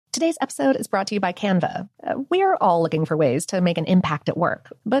Today's episode is brought to you by Canva. We're all looking for ways to make an impact at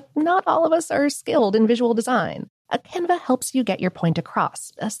work, but not all of us are skilled in visual design. Canva helps you get your point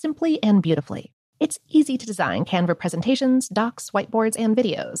across, simply and beautifully. It's easy to design Canva presentations, docs, whiteboards, and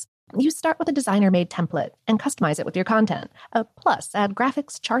videos. You start with a designer-made template and customize it with your content. Plus, add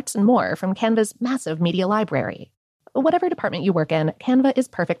graphics, charts, and more from Canva's massive media library. Whatever department you work in, Canva is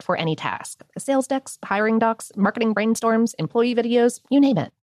perfect for any task. Sales decks, hiring docs, marketing brainstorms, employee videos, you name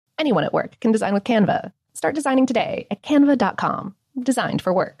it. Anyone at work can design with Canva. Start designing today at canva.com. Designed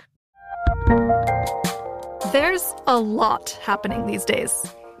for work. There's a lot happening these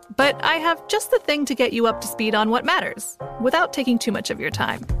days, but I have just the thing to get you up to speed on what matters without taking too much of your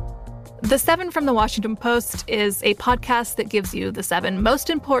time. The 7 from the Washington Post is a podcast that gives you the 7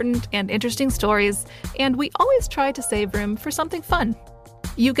 most important and interesting stories, and we always try to save room for something fun.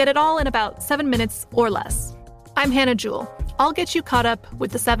 You get it all in about 7 minutes or less. I'm Hannah Jewell. I'll get you caught up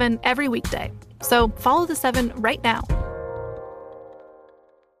with the 7 every weekday. So follow the 7 right now.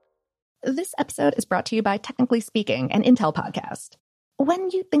 This episode is brought to you by Technically Speaking, an Intel podcast. When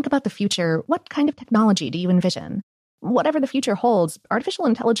you think about the future, what kind of technology do you envision? Whatever the future holds, artificial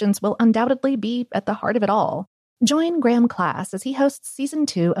intelligence will undoubtedly be at the heart of it all. Join Graham Class as he hosts Season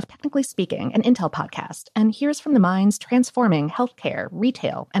 2 of Technically Speaking, an Intel podcast, and hears from the minds transforming healthcare,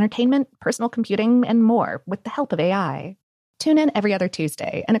 retail, entertainment, personal computing, and more with the help of AI. Tune in every other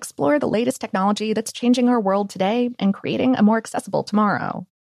Tuesday and explore the latest technology that's changing our world today and creating a more accessible tomorrow.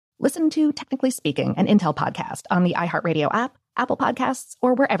 Listen to Technically Speaking, an Intel podcast on the iHeartRadio app, Apple Podcasts,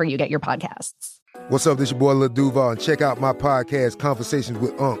 or wherever you get your podcasts. What's up, this your boy Lil Duval, and check out my podcast, Conversations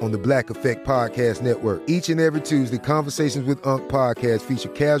with Unc, on the Black Effect Podcast Network. Each and every Tuesday, Conversations with Unc podcast feature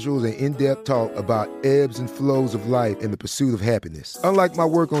casuals and in-depth talk about ebbs and flows of life and the pursuit of happiness. Unlike my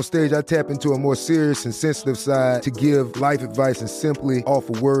work on stage, I tap into a more serious and sensitive side to give life advice and simply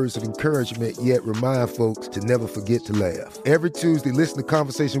offer words of encouragement, yet remind folks to never forget to laugh. Every Tuesday, listen to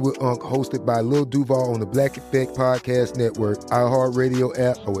Conversation with Unc, hosted by Lil Duval on the Black Effect Podcast Network, iHeartRadio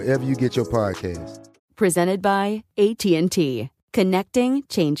app, or wherever you get your podcasts. Presented by AT&T. Connecting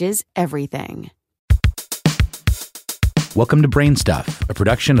changes everything. Welcome to Brain Stuff, a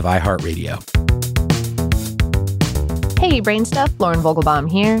production of iHeartRadio. Hey, Brain Stuff, Lauren Vogelbaum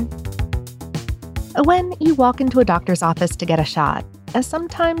here. When you walk into a doctor's office to get a shot,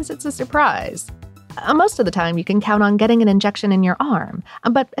 sometimes it's a surprise. Most of the time, you can count on getting an injection in your arm,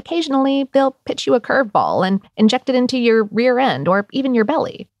 but occasionally they'll pitch you a curveball and inject it into your rear end or even your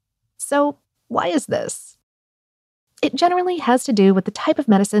belly. So, why is this? It generally has to do with the type of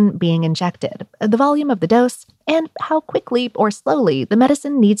medicine being injected, the volume of the dose, and how quickly or slowly the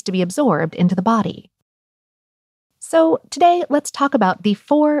medicine needs to be absorbed into the body. So today, let's talk about the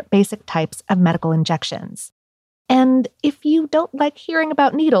 4 basic types of medical injections. And if you don't like hearing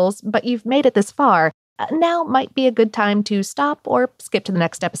about needles, but you've made it this far, now might be a good time to stop or skip to the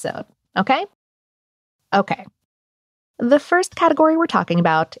next episode, okay? Okay. The first category we're talking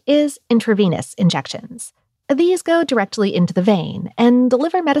about is intravenous injections. These go directly into the vein and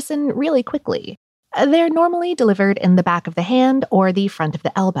deliver medicine really quickly. They're normally delivered in the back of the hand or the front of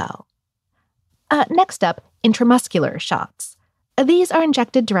the elbow. Next up, intramuscular shots. These are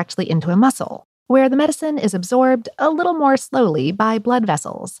injected directly into a muscle, where the medicine is absorbed a little more slowly by blood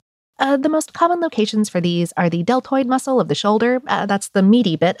vessels. The most common locations for these are the deltoid muscle of the shoulder, that's the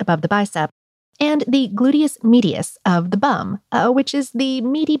meaty bit above the bicep, and the gluteus medius of the bum, which is the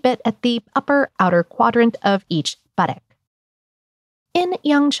meaty bit at the upper outer quadrant of each buttock. In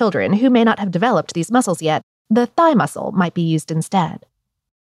young children who may not have developed these muscles yet, the thigh muscle might be used instead.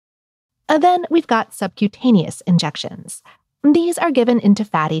 Then we've got subcutaneous injections. These are given into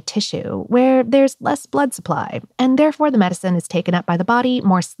fatty tissue, where there's less blood supply, and therefore the medicine is taken up by the body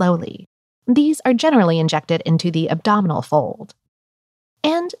more slowly. These are generally injected into the abdominal fold.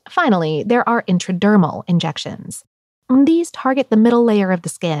 And finally, there are intradermal injections. These target the middle layer of the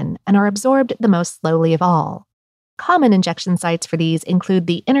skin and are absorbed the most slowly of all. Common injection sites for these include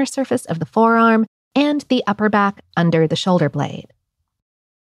the inner surface of the forearm and the upper back under the shoulder blade.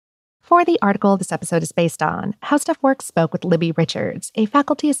 For the article this episode is based on, How Stuff Works spoke with Libby Richards, a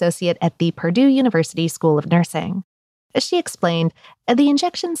faculty associate at the Purdue University School of Nursing. She explained, the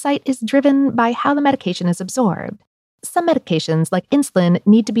injection site is driven by how the medication is absorbed. Some medications, like insulin,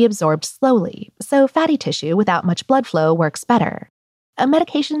 need to be absorbed slowly, so fatty tissue without much blood flow works better.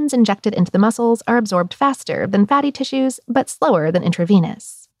 Medications injected into the muscles are absorbed faster than fatty tissues, but slower than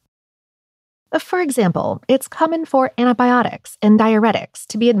intravenous. For example, it's common for antibiotics and diuretics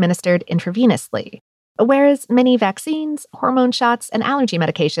to be administered intravenously, whereas many vaccines, hormone shots, and allergy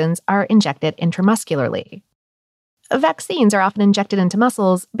medications are injected intramuscularly. Vaccines are often injected into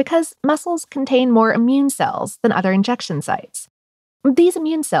muscles because muscles contain more immune cells than other injection sites. These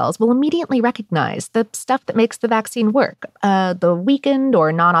immune cells will immediately recognize the stuff that makes the vaccine work, the weakened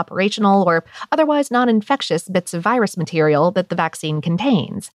or non-operational or otherwise non-infectious bits of virus material that the vaccine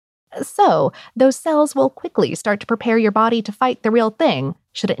contains. So, those cells will quickly start to prepare your body to fight the real thing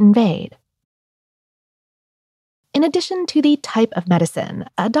should it invade. In addition to the type of medicine,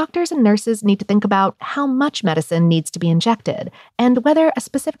 doctors and nurses need to think about how much medicine needs to be injected and whether a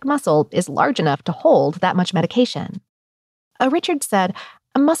specific muscle is large enough to hold that much medication. Richard said,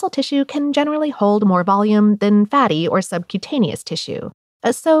 muscle tissue can generally hold more volume than fatty or subcutaneous tissue,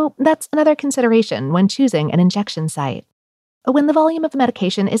 so that's another consideration when choosing an injection site. When the volume of a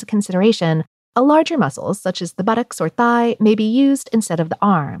medication is a consideration, larger muscles, such as the buttocks or thigh, may be used instead of the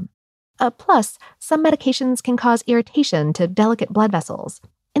arm. Plus, some medications can cause irritation to delicate blood vessels.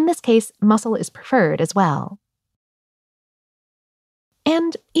 In this case, muscle is preferred as well.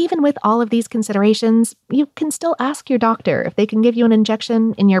 And even with all of these considerations, you can still ask your doctor if they can give you an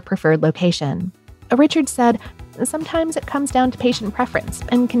injection in your preferred location. Richard said, sometimes it comes down to patient preference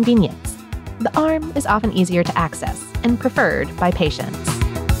and convenience. The arm is often easier to access and preferred by patients.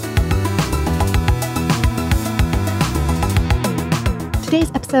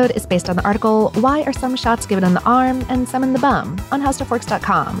 Today's episode is based on the article, Why Are Some Shots Given in the Arm and Some in the Bum? On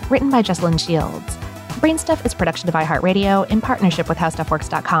HowStuffWorks.com, written by Jessalyn Shields. Brainstuff is a production of iHeartRadio in partnership with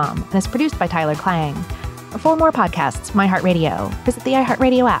HowStuffWorks.com and is produced by Tyler Klang. For more podcasts from iHeartRadio, visit the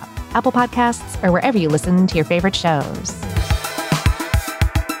iHeartRadio app, Apple Podcasts, or wherever you listen to your favorite shows.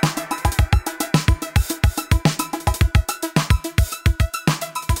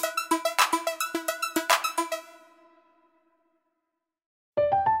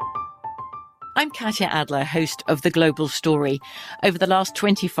 I'm Katya Adler, host of The Global Story. Over the last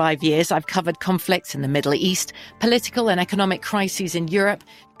 25 years, I've covered conflicts in the Middle East, political and economic crises in Europe,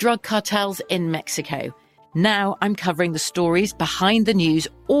 drug cartels in Mexico. Now I'm covering the stories behind the news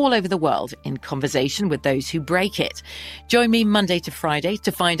all over the world in conversation with those who break it. Join me Monday to Friday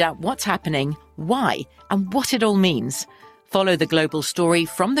to find out what's happening, why, and what it all means. Follow The Global Story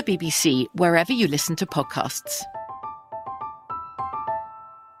from the BBC wherever you listen to podcasts.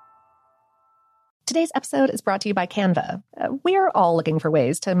 Today's episode is brought to you by Canva. We're all looking for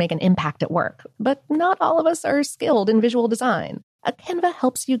ways to make an impact at work, but not all of us are skilled in visual design. Canva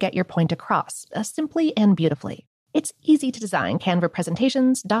helps you get your point across, simply and beautifully. It's easy to design Canva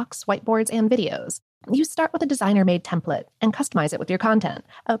presentations, docs, whiteboards, and videos. You start with a designer-made template and customize it with your content.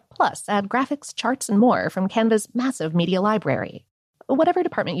 Plus, add graphics, charts, and more from Canva's massive media library. Whatever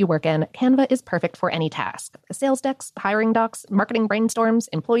department you work in, Canva is perfect for any task. Sales decks, hiring docs, marketing brainstorms,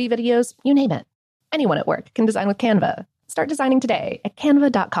 employee videos, you name it. Anyone at work can design with Canva. Start designing today at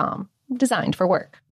canva.com. Designed for work.